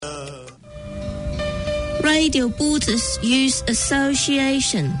Radio Buddhist Youth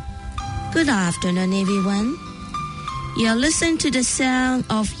Association. Good afternoon, everyone. You're listening to the sound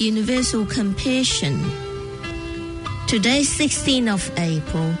of universal compassion. Today, 16th of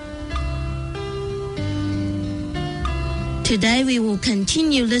April. Today, we will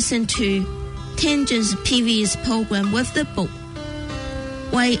continue listening to Tenzin's previous program with the book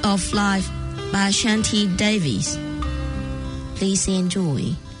Way of Life by Shanti Davis. Please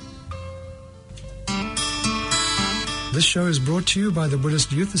enjoy. This show is brought to you by the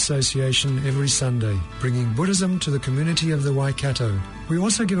Buddhist Youth Association every Sunday, bringing Buddhism to the community of the Waikato. We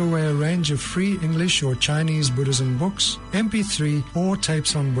also give away a range of free English or Chinese Buddhism books, MP3 or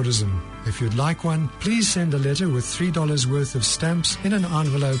tapes on Buddhism. If you'd like one, please send a letter with $3 worth of stamps in an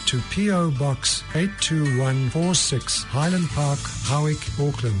envelope to P.O. Box 82146, Highland Park, Howick,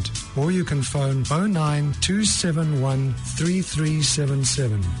 Auckland. Or you can phone 09271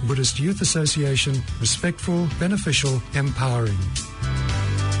 3377. Buddhist Youth Association, respectful, beneficial, empowering.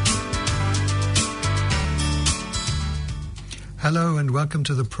 Hello and welcome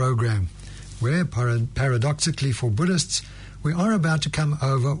to the program, where paradoxically for Buddhists, we are about to come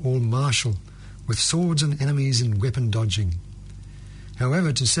over all martial, with swords and enemies and weapon dodging.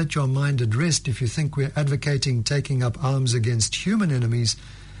 However, to set your mind at rest if you think we're advocating taking up arms against human enemies,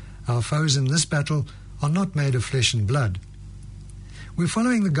 our foes in this battle are not made of flesh and blood. We're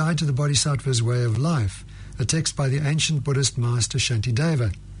following the Guide to the Bodhisattva's Way of Life, a text by the ancient Buddhist master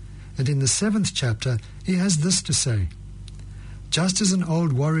Shantideva, and in the 7th chapter he has this to say: "Just as an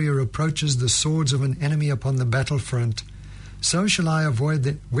old warrior approaches the swords of an enemy upon the battlefront, so shall I avoid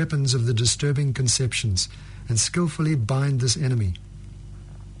the weapons of the disturbing conceptions and skillfully bind this enemy."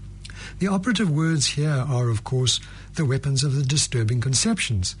 The operative words here are, of course, the weapons of the disturbing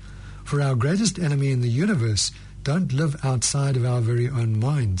conceptions, for our greatest enemy in the universe don't live outside of our very own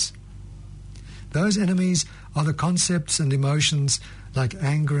minds. Those enemies are the concepts and emotions like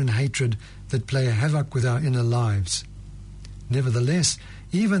anger and hatred that play havoc with our inner lives. Nevertheless,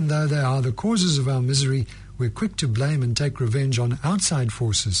 even though they are the causes of our misery, we're quick to blame and take revenge on outside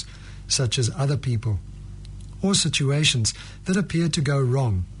forces, such as other people, or situations that appear to go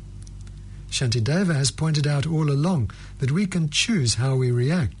wrong. Shantideva has pointed out all along that we can choose how we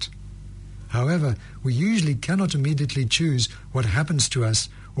react. However, we usually cannot immediately choose what happens to us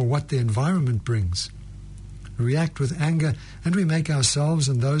or what the environment brings. We react with anger and we make ourselves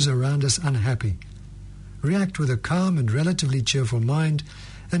and those around us unhappy. React with a calm and relatively cheerful mind,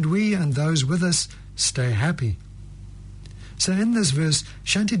 and we and those with us stay happy. So in this verse,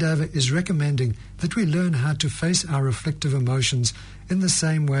 Shantideva is recommending that we learn how to face our reflective emotions in the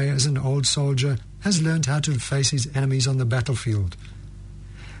same way as an old soldier has learned how to face his enemies on the battlefield.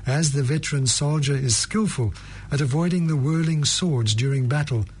 As the veteran soldier is skillful at avoiding the whirling swords during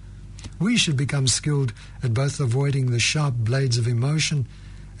battle, we should become skilled at both avoiding the sharp blades of emotion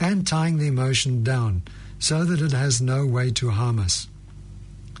and tying the emotion down so that it has no way to harm us.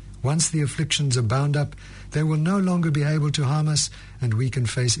 Once the afflictions are bound up, they will no longer be able to harm us, and we can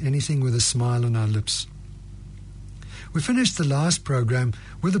face anything with a smile on our lips. We finished the last program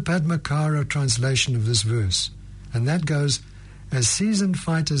with a Padmakara translation of this verse, and that goes, "As seasoned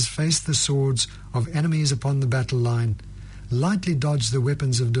fighters face the swords of enemies upon the battle line, lightly dodge the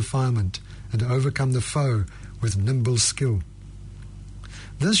weapons of defilement, and overcome the foe with nimble skill."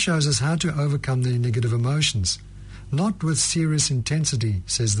 This shows us how to overcome the negative emotions, not with serious intensity,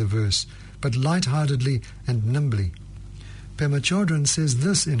 says the verse, but light-heartedly and nimbly. Pema Chodron says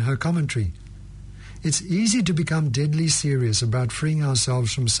this in her commentary: "It's easy to become deadly serious about freeing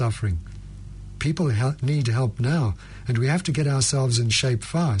ourselves from suffering. People need help now, and we have to get ourselves in shape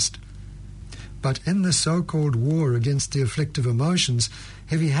fast. But in the so-called war against the afflictive emotions,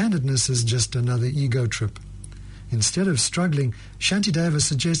 heavy-handedness is just another ego trip. Instead of struggling, Shantideva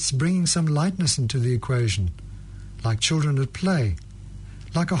suggests bringing some lightness into the equation, like children at play,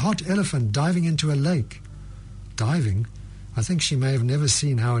 like a hot elephant diving into a lake. Diving? I think she may have never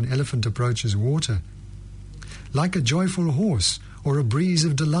seen how an elephant approaches water. Like a joyful horse or a breeze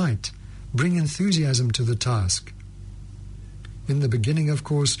of delight, bring enthusiasm to the task. In the beginning, of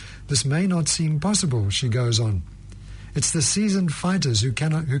course, this may not seem possible," she goes on. "It's the seasoned fighters who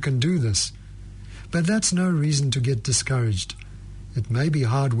can do this. But that's no reason to get discouraged. It may be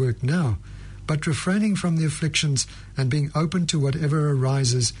hard work now, but refraining from the afflictions and being open to whatever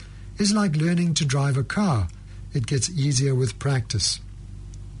arises is like learning to drive a car. It gets easier with practice."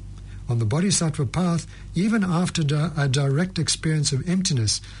 On the Bodhisattva path, even after a direct experience of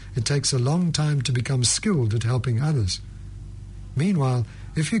emptiness, it takes a long time to become skilled at helping others. Meanwhile,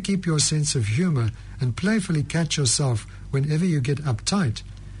 if you keep your sense of humor and playfully catch yourself whenever you get uptight,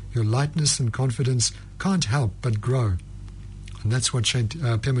 your lightness and confidence can't help but grow. And that's what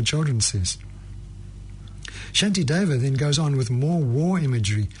Pema Chodron says. Shantideva then goes on with more war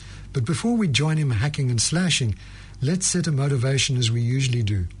imagery, but before we join him hacking and slashing, let's set a motivation as we usually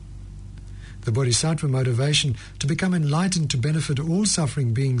do. The Bodhisattva motivation to become enlightened to benefit all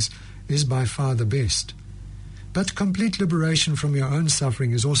suffering beings is by far the best. But complete liberation from your own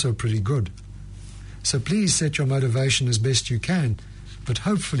suffering is also pretty good. So please set your motivation as best you can, but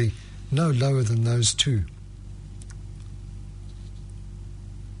hopefully no lower than those two.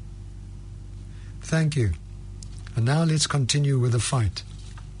 Thank you. And now let's continue with the fight.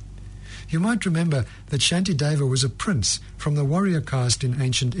 You might remember that Shantideva was a prince from the warrior caste in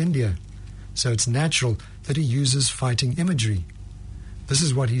ancient India, so it's natural that he uses fighting imagery. This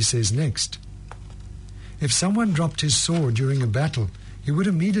is what he says next. If someone dropped his sword during a battle, he would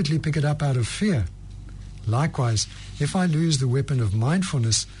immediately pick it up out of fear. Likewise, if I lose the weapon of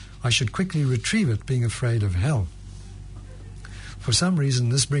mindfulness, I should quickly retrieve it, being afraid of hell. For some reason,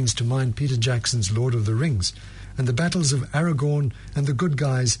 this brings to mind Peter Jackson's Lord of the Rings and the battles of Aragorn and the good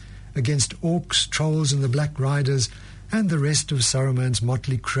guys against orcs, trolls and the Black Riders and the rest of Saruman's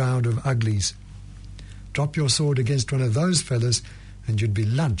motley crowd of uglies. Drop your sword against one of those fellas and you'd be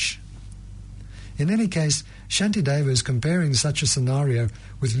lunch. In any case, Shantideva is comparing such a scenario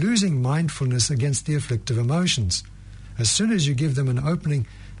with losing mindfulness against the afflictive emotions. As soon as you give them an opening,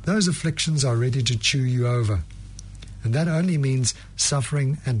 those afflictions are ready to chew you over. And that only means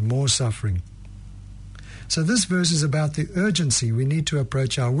suffering and more suffering. So this verse is about the urgency we need to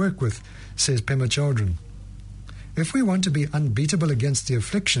approach our work with, says Pema Chodron. If we want to be unbeatable against the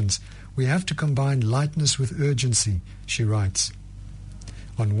afflictions, we have to combine lightness with urgency, she writes.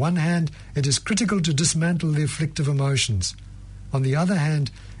 On one hand, it is critical to dismantle the afflictive emotions. On the other hand,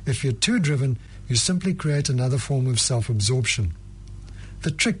 if you're too driven, you simply create another form of self-absorption.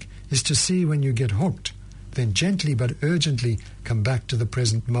 The trick is to see when you get hooked, then gently but urgently come back to the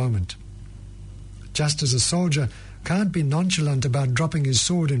present moment. Just as a soldier can't be nonchalant about dropping his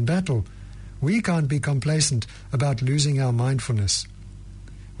sword in battle, we can't be complacent about losing our mindfulness.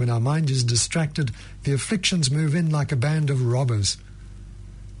 When our mind is distracted, the afflictions move in like a band of robbers.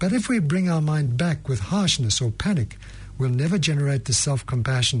 But if we bring our mind back with harshness or panic, we'll never generate the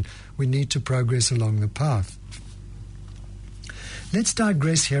self-compassion we need to progress along the path. Let's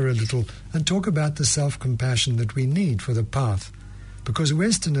digress here a little and talk about the self-compassion that we need for the path, because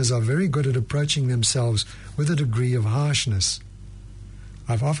Westerners are very good at approaching themselves with a degree of harshness.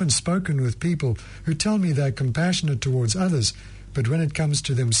 I've often spoken with people who tell me they're compassionate towards others, but when it comes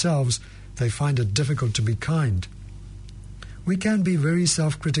to themselves, they find it difficult to be kind. We can be very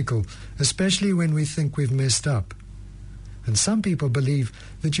self-critical, especially when we think we've messed up. And some people believe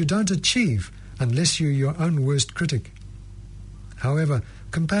that you don't achieve unless you're your own worst critic. However,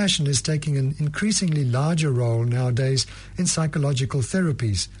 compassion is taking an increasingly larger role nowadays in psychological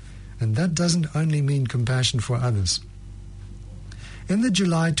therapies, and that doesn't only mean compassion for others. In the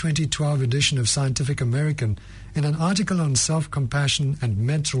July 2012 edition of Scientific American, in an article on self-compassion and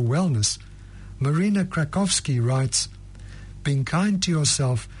mental wellness, Marina Krakowski writes, "Being kind to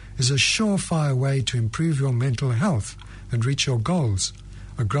yourself is a surefire way to improve your mental health and reach your goals,"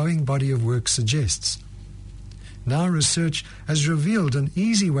 a growing body of work suggests. Now research has revealed an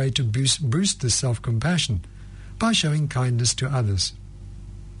easy way to boost this self-compassion by showing kindness to others.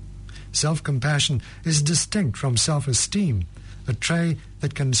 Self-compassion is distinct from self-esteem, a trait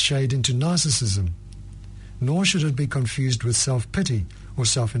that can shade into narcissism. Nor should it be confused with self-pity or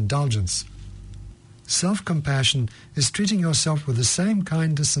self-indulgence. Self-compassion is treating yourself with the same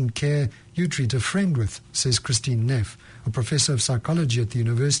kindness and care you treat a friend with, says Christine Neff, a professor of psychology at the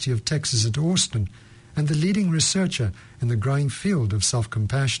University of Texas at Austin, and the leading researcher in the growing field of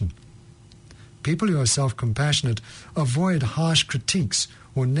self-compassion. People who are self-compassionate avoid harsh critiques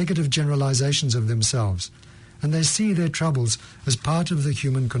or negative generalizations of themselves, and they see their troubles as part of the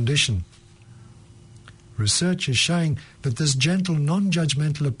human condition. Research is showing that this gentle,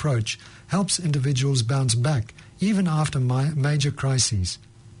 non-judgmental approach helps individuals bounce back even after major crises.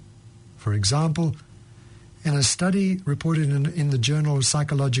 For example, in a study reported in the journal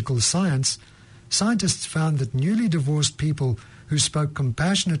Psychological Science, scientists found that newly divorced people who spoke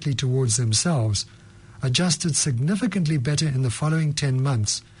compassionately towards themselves adjusted significantly better in the following 10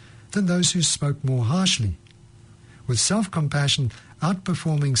 months than those who spoke more harshly, with self-compassion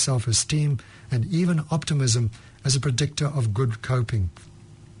outperforming self-esteem and even optimism as a predictor of good coping.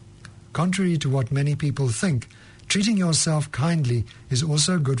 Contrary to what many people think, treating yourself kindly is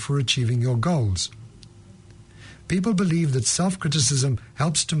also good for achieving your goals. People believe that self-criticism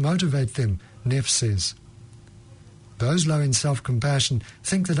helps to motivate them, Neff says. Those low in self-compassion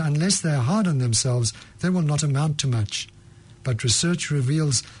think that unless they are hard on themselves, they will not amount to much. But research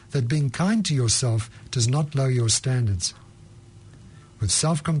reveals that being kind to yourself does not lower your standards. With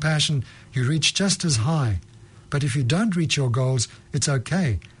self-compassion, you reach just as high. But if you don't reach your goals, it's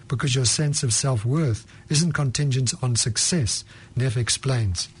okay, because your sense of self-worth isn't contingent on success, Neff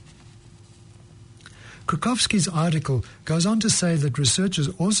explains. Krukowski's article goes on to say that research is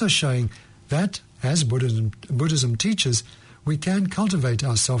also showing that, as Buddhism teaches, we can cultivate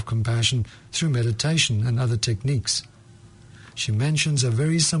our self-compassion through meditation and other techniques. She mentions a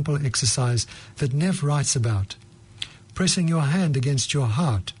very simple exercise that Neff writes about: pressing your hand against your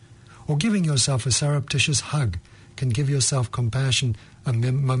heart or giving yourself a surreptitious hug can give your self-compassion a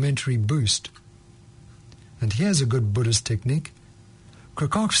momentary boost. And here's a good Buddhist technique.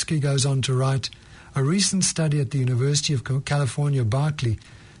 Krukowski goes on to write, a recent study at the University of California, Berkeley,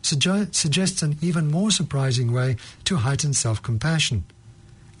 suggests an even more surprising way to heighten self-compassion: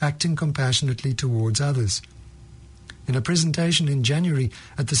 acting compassionately towards others. In a presentation in January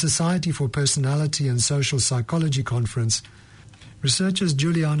at the Society for Personality and Social Psychology conference, researchers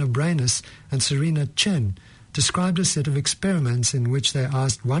Juliana Brainis and Serena Chen described a set of experiments in which they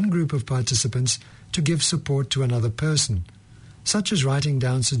asked one group of participants to give support to another person, such as writing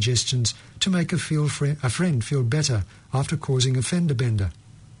down suggestions to make a friend feel better after causing a fender bender.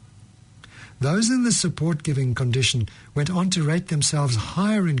 Those in the support-giving condition went on to rate themselves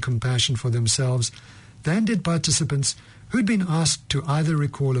higher in compassion for themselves than did participants who'd been asked to either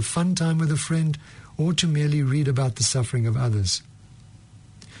recall a fun time with a friend or to merely read about the suffering of others.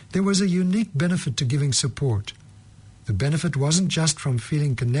 There was a unique benefit to giving support. The benefit wasn't just from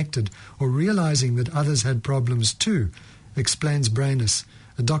feeling connected or realizing that others had problems too, explains Brainis,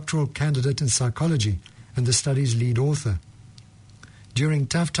 a doctoral candidate in psychology and the study's lead author. During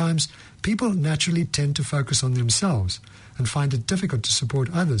tough times, people naturally tend to focus on themselves and find it difficult to support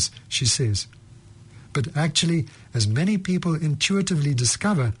others, she says. But actually, as many people intuitively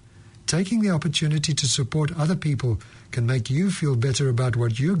discover, taking the opportunity to support other people can make you feel better about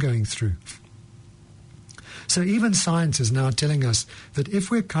what you're going through. So even science is now telling us that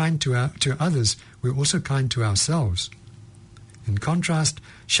if we're kind to others, we're also kind to ourselves. In contrast,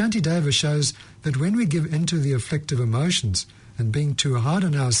 Shantideva shows that when we give in to the afflictive emotions, and being too hard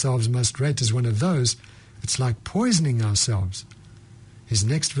on ourselves must rate as one of those, it's like poisoning ourselves. His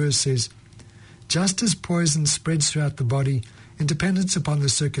next verse says, just as poison spreads throughout the body in dependence upon the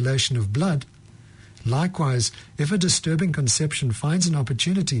circulation of blood, likewise, if a disturbing conception finds an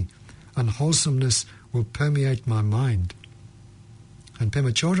opportunity, unwholesomeness will permeate my mind. And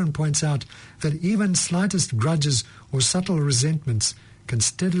Pema Chodron points out that even slightest grudges or subtle resentments can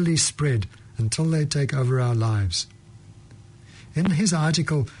steadily spread until they take over our lives. In his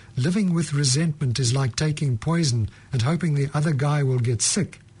article, Living with Resentment is like taking poison and hoping the other guy will get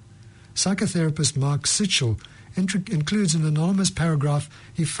sick, psychotherapist Mark Sitchell includes an anonymous paragraph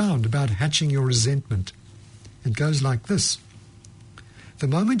he found about hatching your resentment. It goes like this. The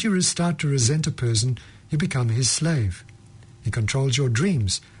moment you start to resent a person, you become his slave. He controls your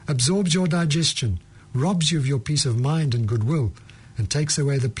dreams, absorbs your digestion, robs you of your peace of mind and goodwill, and takes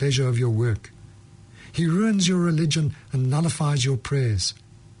away the pleasure of your work. He ruins your religion and nullifies your prayers.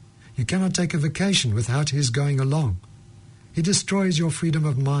 You cannot take a vacation without his going along. He destroys your freedom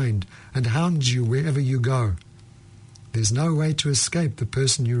of mind and hounds you wherever you go. There's no way to escape the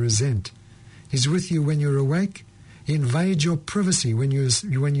person you resent. He's with you when you're awake. He invades your privacy when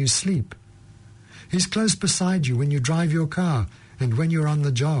you sleep. He's close beside you when you drive your car and when you're on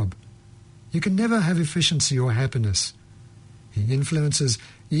the job. You can never have efficiency or happiness. He influences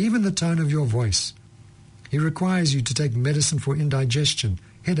even the tone of your voice. He requires you to take medicine for indigestion,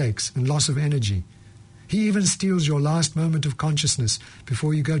 headaches, and loss of energy. He even steals your last moment of consciousness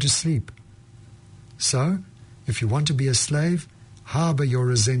before you go to sleep. So, if you want to be a slave, harbor your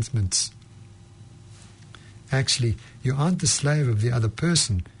resentments. Actually, you aren't the slave of the other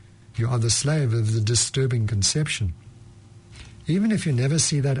person. You are the slave of the disturbing conception. Even if you never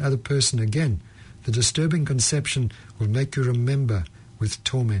see that other person again, the disturbing conception will make you remember with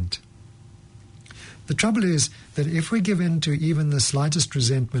torment. The trouble is that if we give in to even the slightest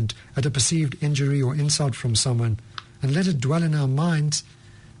resentment at a perceived injury or insult from someone and let it dwell in our minds,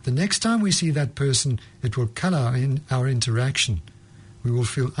 the next time we see that person, it will color our interaction. We will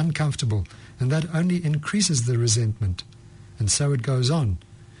feel uncomfortable, and that only increases the resentment. And so it goes on.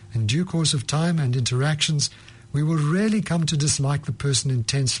 In due course of time and interactions, we will rarely come to dislike the person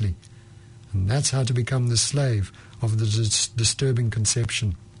intensely. And that's how to become the slave of the disturbing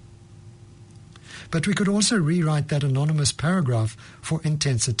conception. But we could also rewrite that anonymous paragraph for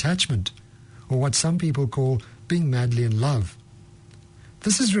intense attachment, or what some people call being madly in love.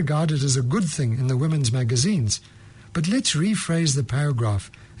 This is regarded as a good thing in the women's magazines, but let's rephrase the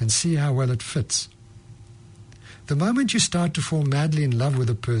paragraph and see how well it fits. The moment you start to fall madly in love with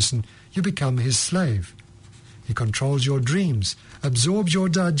a person, you become his slave. He controls your dreams, absorbs your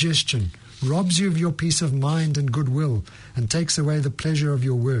digestion, robs you of your peace of mind and goodwill, and takes away the pleasure of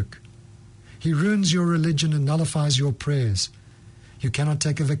your work. He ruins your religion and nullifies your prayers. You cannot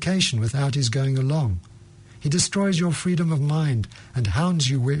take a vacation without his going along. He destroys your freedom of mind and hounds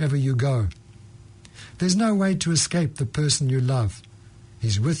you wherever you go. There's no way to escape the person you love.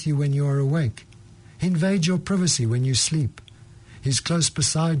 He's with you when you are awake. He invades your privacy when you sleep. He's close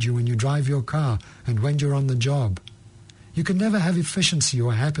beside you when you drive your car and when you're on the job. You can never have efficiency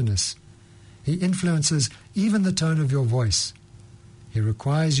or happiness. He influences even the tone of your voice. He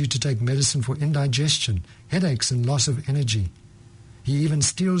requires you to take medicine for indigestion, headaches, and loss of energy. He even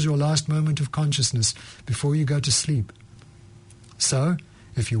steals your last moment of consciousness before you go to sleep. So,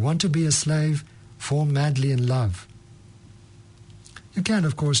 if you want to be a slave, fall madly in love. You can,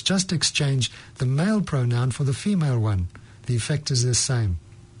 of course, just exchange the male pronoun for the female one. The effect is the same.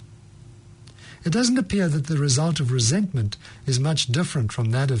 It doesn't appear that the result of resentment is much different from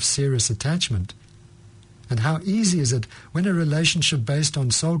that of serious attachment. And how easy is it when a relationship based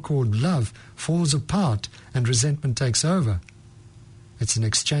on so-called love falls apart and resentment takes over? It's an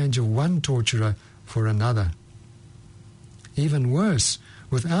exchange of one torturer for another. Even worse,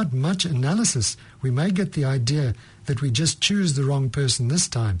 without much analysis, we may get the idea that we just choose the wrong person this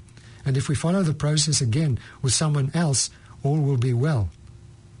time, and if we follow the process again with someone else, all will be well.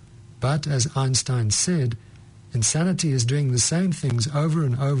 But, as Einstein said, insanity is doing the same things over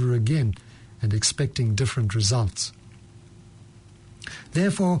and over again and expecting different results.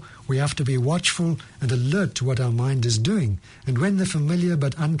 Therefore, we have to be watchful and alert to what our mind is doing, and when the familiar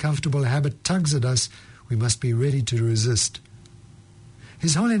but uncomfortable habit tugs at us, we must be ready to resist.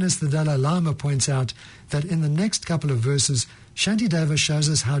 His Holiness the Dalai Lama points out that in the next couple of verses, Shantideva shows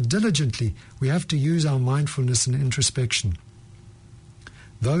us how diligently we have to use our mindfulness and introspection.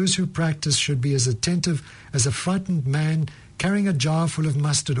 Those who practice should be as attentive as a frightened man carrying a jar full of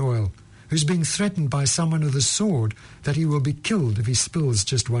mustard oil, who's being threatened by someone with a sword that he will be killed if he spills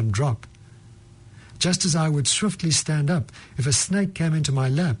just one drop. Just as I would swiftly stand up if a snake came into my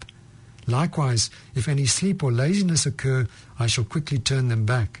lap, likewise, if any sleep or laziness occur, I shall quickly turn them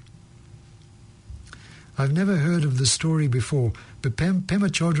back. I've never heard of this story before, but Pema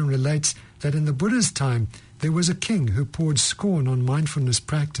Chodron relates that in the Buddha's time, there was a king who poured scorn on mindfulness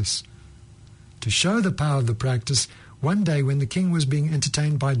practice. To show the power of the practice, one day when the king was being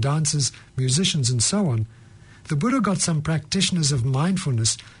entertained by dancers, musicians, and so on, the Buddha got some practitioners of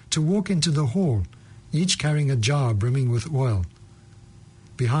mindfulness to walk into the hall, each carrying a jar brimming with oil.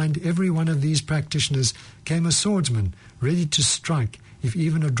 Behind every one of these practitioners came a swordsman ready to strike if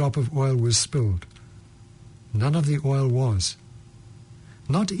even a drop of oil was spilled. None of the oil was.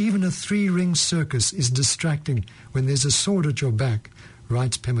 Not even a 3-ring circus is distracting when there's a sword at your back,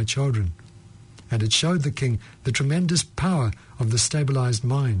 writes Pema Chodron. And it showed the king the tremendous power of the stabilized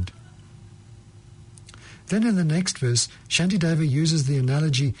mind. Then in the next verse, Shantideva uses the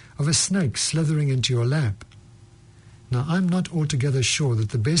analogy of a snake slithering into your lap. Now, I'm not altogether sure that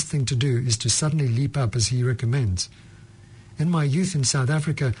the best thing to do is to suddenly leap up as he recommends. In my youth in South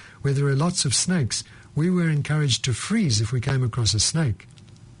Africa, where there are lots of snakes, we were encouraged to freeze if we came across a snake.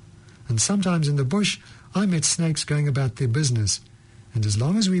 And sometimes in the bush, I met snakes going about their business, and as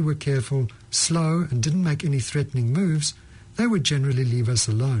long as we were careful, slow, and didn't make any threatening moves, they would generally leave us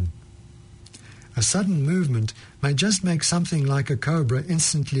alone. A sudden movement may just make something like a cobra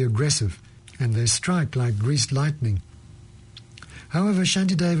instantly aggressive, and they strike like greased lightning. However,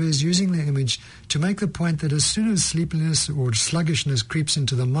 Shantideva is using the image to make the point that as soon as sleepiness or sluggishness creeps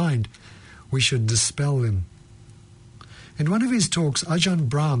into the mind, we should dispel them. In one of his talks, Ajahn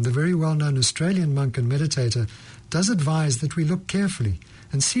Brahm, the very well-known Australian monk and meditator, does advise that we look carefully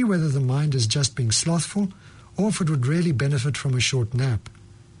and see whether the mind is just being slothful or if it would really benefit from a short nap.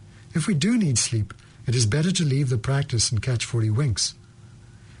 If we do need sleep, it is better to leave the practice and catch 40 winks.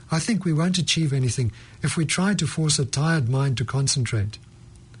 I think we won't achieve anything if we try to force a tired mind to concentrate.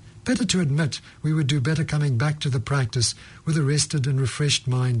 Better to admit we would do better coming back to the practice with a rested and refreshed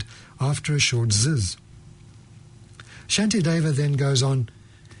mind after a short ziz. Shantideva then goes on,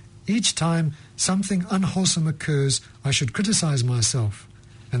 each time something unwholesome occurs, I should criticize myself,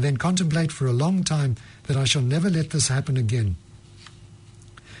 and then contemplate for a long time that I shall never let this happen again.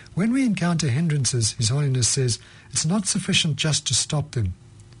 When we encounter hindrances, His Holiness says, it's not sufficient just to stop them.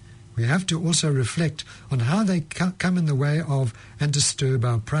 We have to also reflect on how they come in the way of and disturb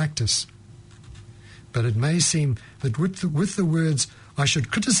our practice. But it may seem that with the words, I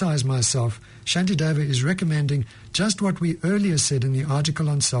should criticize myself, Shantideva is recommending just what we earlier said in the article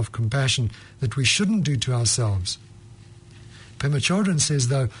on self-compassion that we shouldn't do to ourselves. Pema Chodron says,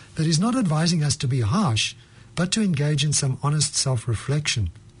 though, that he's not advising us to be harsh, but to engage in some honest self-reflection.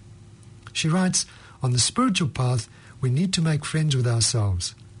 She writes, on the spiritual path, we need to make friends with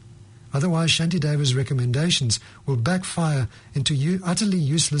ourselves. Otherwise, Shantideva's recommendations will backfire into utterly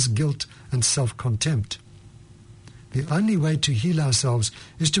useless guilt and self-contempt. The only way to heal ourselves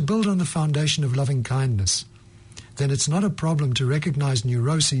is to build on the foundation of loving kindness. Then it's not a problem to recognize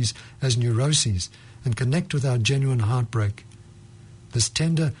neuroses as neuroses and connect with our genuine heartbreak. This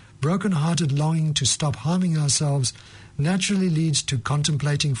tender, broken-hearted longing to stop harming ourselves naturally leads to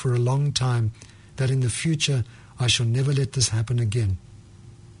contemplating for a long time that in the future I shall never let this happen again.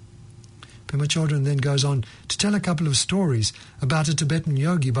 Pema Chodron then goes on to tell a couple of stories about a Tibetan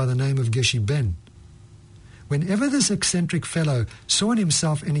yogi by the name of Geshe Ben. Whenever this eccentric fellow saw in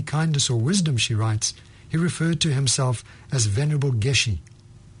himself any kindness or wisdom, she writes, he referred to himself as Venerable Geshe.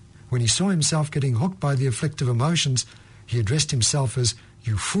 When he saw himself getting hooked by the afflictive emotions, he addressed himself as,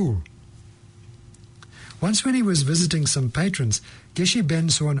 you fool. Once when he was visiting some patrons, Geshe Ben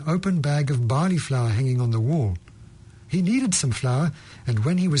saw an open bag of barley flour hanging on the wall. He needed some flour, and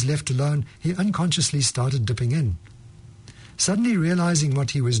when he was left alone, he unconsciously started dipping in. Suddenly realizing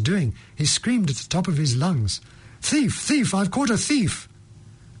what he was doing, he screamed at the top of his lungs, "Thief! Thief! I've caught a thief!"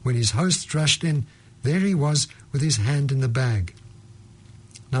 When his host rushed in, there he was with his hand in the bag.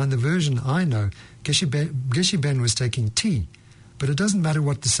 Now in the version I know, Geshe Ben was taking tea, but it doesn't matter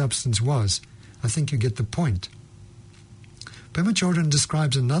what the substance was. I think you get the point. Pema Chodron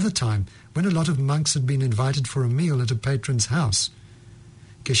describes another time when a lot of monks had been invited for a meal at a patron's house.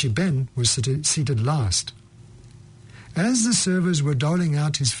 Geshe Ben was seated last. As the servers were doling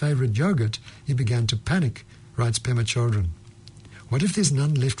out his favorite yogurt, he began to panic, writes Pema Chodron. What if there's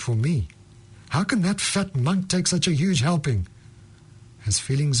none left for me? How can that fat monk take such a huge helping? As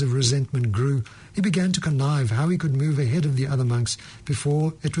feelings of resentment grew, he began to connive how he could move ahead of the other monks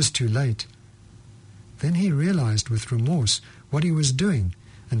before it was too late. Then he realized with remorse what he was doing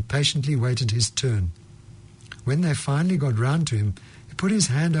and patiently waited his turn. When they finally got round to him, he put his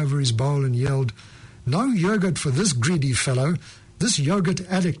hand over his bowl and yelled, "No yogurt for this greedy fellow. This yogurt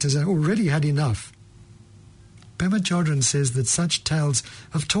addict has already had enough." Pema Chodron says that such tales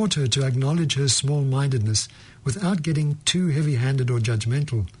have taught her to acknowledge her small-mindedness without getting too heavy-handed or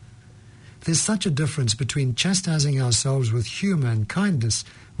judgmental. There's such a difference between chastising ourselves with humor and kindness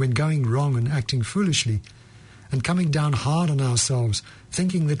when going wrong and acting foolishly, and coming down hard on ourselves,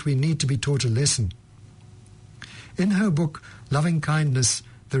 thinking that we need to be taught a lesson. In her book, Loving Kindness,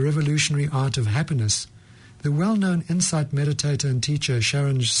 The Revolutionary Art of Happiness, the well-known insight meditator and teacher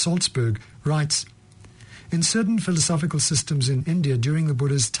Sharon Salzberg writes, in certain philosophical systems in India during the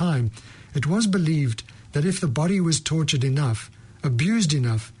Buddha's time, it was believed that if the body was tortured enough, abused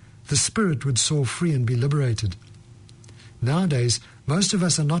enough, the spirit would soar free and be liberated. Nowadays, most of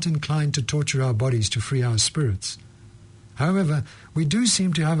us are not inclined to torture our bodies to free our spirits. However, we do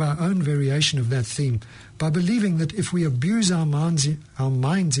seem to have our own variation of that theme by believing that if we abuse our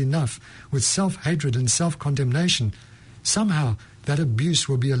minds enough with self-hatred and self-condemnation, somehow that abuse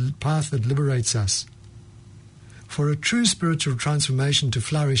will be a path that liberates us. For a true spiritual transformation to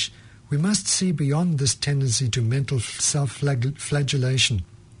flourish, we must see beyond this tendency to mental self-flagellation.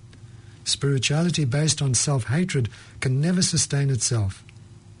 Spirituality based on self-hatred can never sustain itself.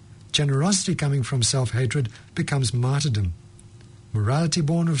 Generosity coming from self-hatred becomes martyrdom. Morality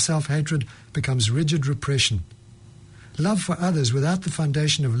born of self-hatred becomes rigid repression. Love for others without the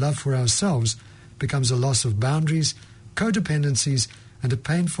foundation of love for ourselves becomes a loss of boundaries, codependencies, and a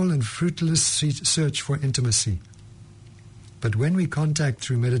painful and fruitless search for intimacy. But when we contact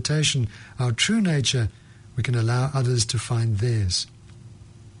through meditation our true nature, we can allow others to find theirs.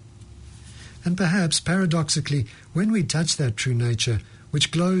 And perhaps, paradoxically, when we touch that true nature,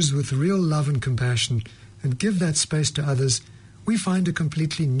 which glows with real love and compassion, and give that space to others, we find a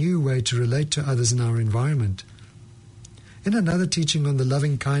completely new way to relate to others in our environment. In another teaching on the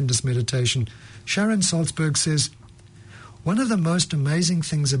loving kindness meditation, Sharon Salzberg says, one of the most amazing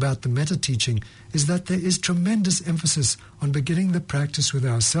things about the metta teaching is that there is tremendous emphasis on beginning the practice with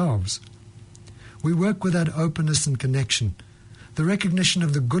ourselves. We work with that openness and connection, the recognition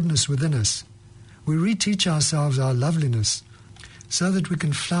of the goodness within us. We reteach ourselves our loveliness so that we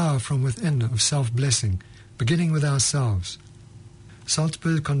can flower from within of self-blessing, beginning with ourselves.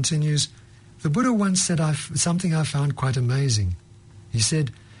 Salzberg continues, the Buddha once said something I found quite amazing. He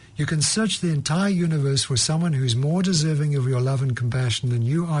said, you can search the entire universe for someone who is more deserving of your love and compassion than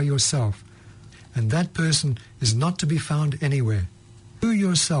you are yourself, and that person is not to be found anywhere. You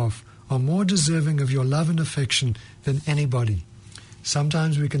yourself are more deserving of your love and affection than anybody.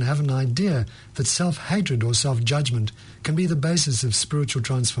 Sometimes we can have an idea that self-hatred or self-judgment can be the basis of spiritual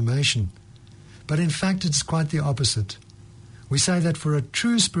transformation. But in fact, it's quite the opposite. We say that for a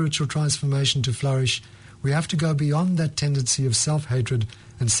true spiritual transformation to flourish, we have to go beyond that tendency of self-hatred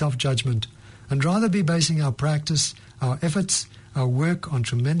and self-judgment and rather be basing our practice, our efforts, our work on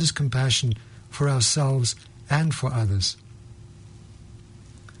tremendous compassion for ourselves and for others.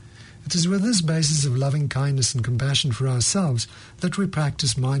 It is with this basis of loving kindness and compassion for ourselves that we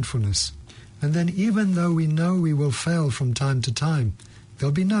practice mindfulness. And then even though we know we will fail from time to time,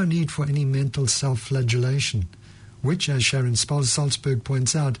 there'll be no need for any mental self-flagellation, which, as Sharon Salzberg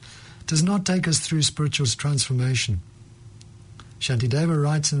points out, does not take us through spiritual transformation. Shantideva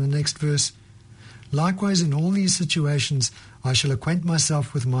writes in the next verse, "Likewise, in all these situations, I shall acquaint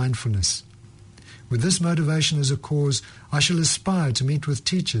myself with mindfulness. With this motivation as a cause, I shall aspire to meet with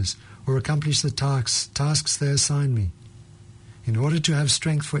teachers or accomplish the tasks they assign me. In order to have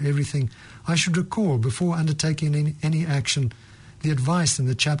strength for everything, I should recall, before undertaking any action, the advice in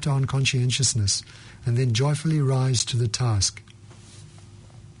the chapter on conscientiousness, and then joyfully rise to the task."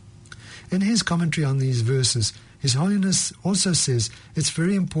 In his commentary on these verses, His Holiness also says it's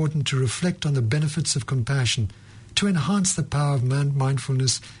very important to reflect on the benefits of compassion to enhance the power of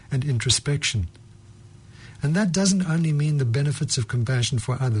mindfulness and introspection. And that doesn't only mean the benefits of compassion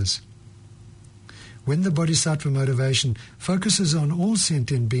for others. When the Bodhisattva motivation focuses on all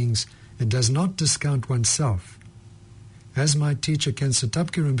sentient beings, it does not discount oneself. As my teacher Khensa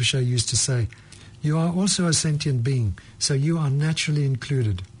Tapke Rinpoche used to say, "You are also a sentient being, so you are naturally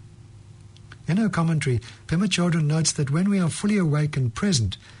included." In her commentary, Pema Chodron notes that when we are fully awake and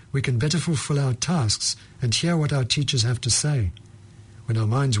present, we can better fulfill our tasks and hear what our teachers have to say. When our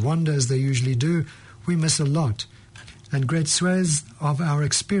minds wander as they usually do, we miss a lot, and great swathes of our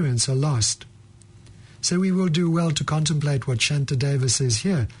experience are lost. So we will do well to contemplate what Shantideva says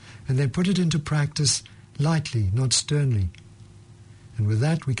here, and then put it into practice lightly, not sternly. And with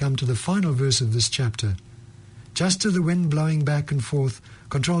that, we come to the final verse of this chapter. "Just as the wind blowing back and forth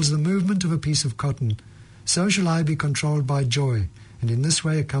controls the movement of a piece of cotton, so shall I be controlled by joy, and in this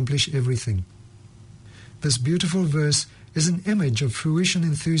way accomplish everything." This beautiful verse is an image of fruition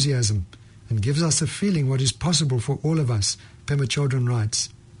enthusiasm and gives us a feeling what is possible for all of us, Pema Chodron writes.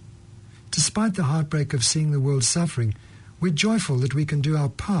 Despite the heartbreak of seeing the world suffering, we're joyful that we can do our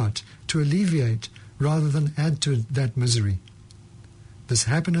part to alleviate rather than add to that misery. This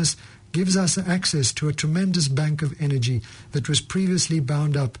happiness gives us access to a tremendous bank of energy that was previously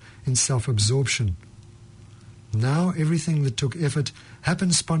bound up in self-absorption. Now everything that took effort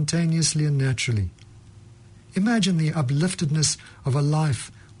happens spontaneously and naturally. Imagine the upliftedness of a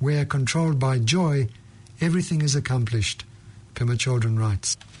life where, controlled by joy, everything is accomplished, Pema Chodron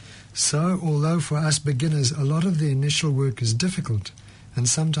writes. So, although for us beginners a lot of the initial work is difficult, and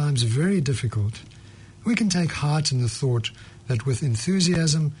sometimes very difficult, we can take heart in the thought that with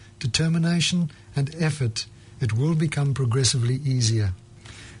enthusiasm, determination, and effort, it will become progressively easier.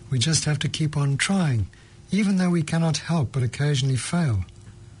 We just have to keep on trying, even though we cannot help but occasionally fail.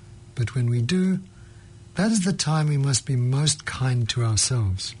 But when we do, that is the time we must be most kind to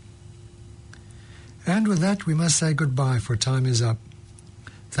ourselves. And with that, we must say goodbye, for time is up.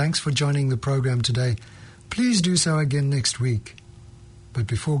 Thanks for joining the program today. Please do so again next week. But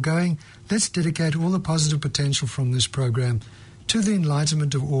before going, let's dedicate all the positive potential from this program to the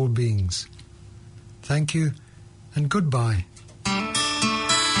enlightenment of all beings. Thank you, and goodbye.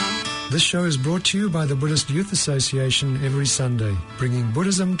 This show is brought to you by the Buddhist Youth Association every Sunday, bringing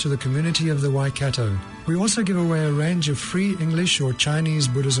Buddhism to the community of the Waikato. We also give away a range of free English or Chinese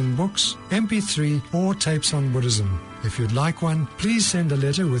Buddhism books, MP3, or tapes on Buddhism. If you'd like one, please send a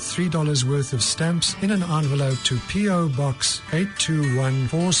letter with $3 worth of stamps in an envelope to P.O. Box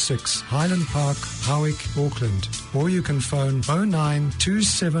 82146, Highland Park, Howick, Auckland. Or you can phone 09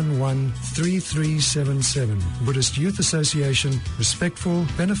 271 3377. Buddhist Youth Association, respectful,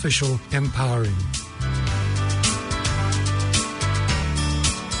 beneficial, empowering.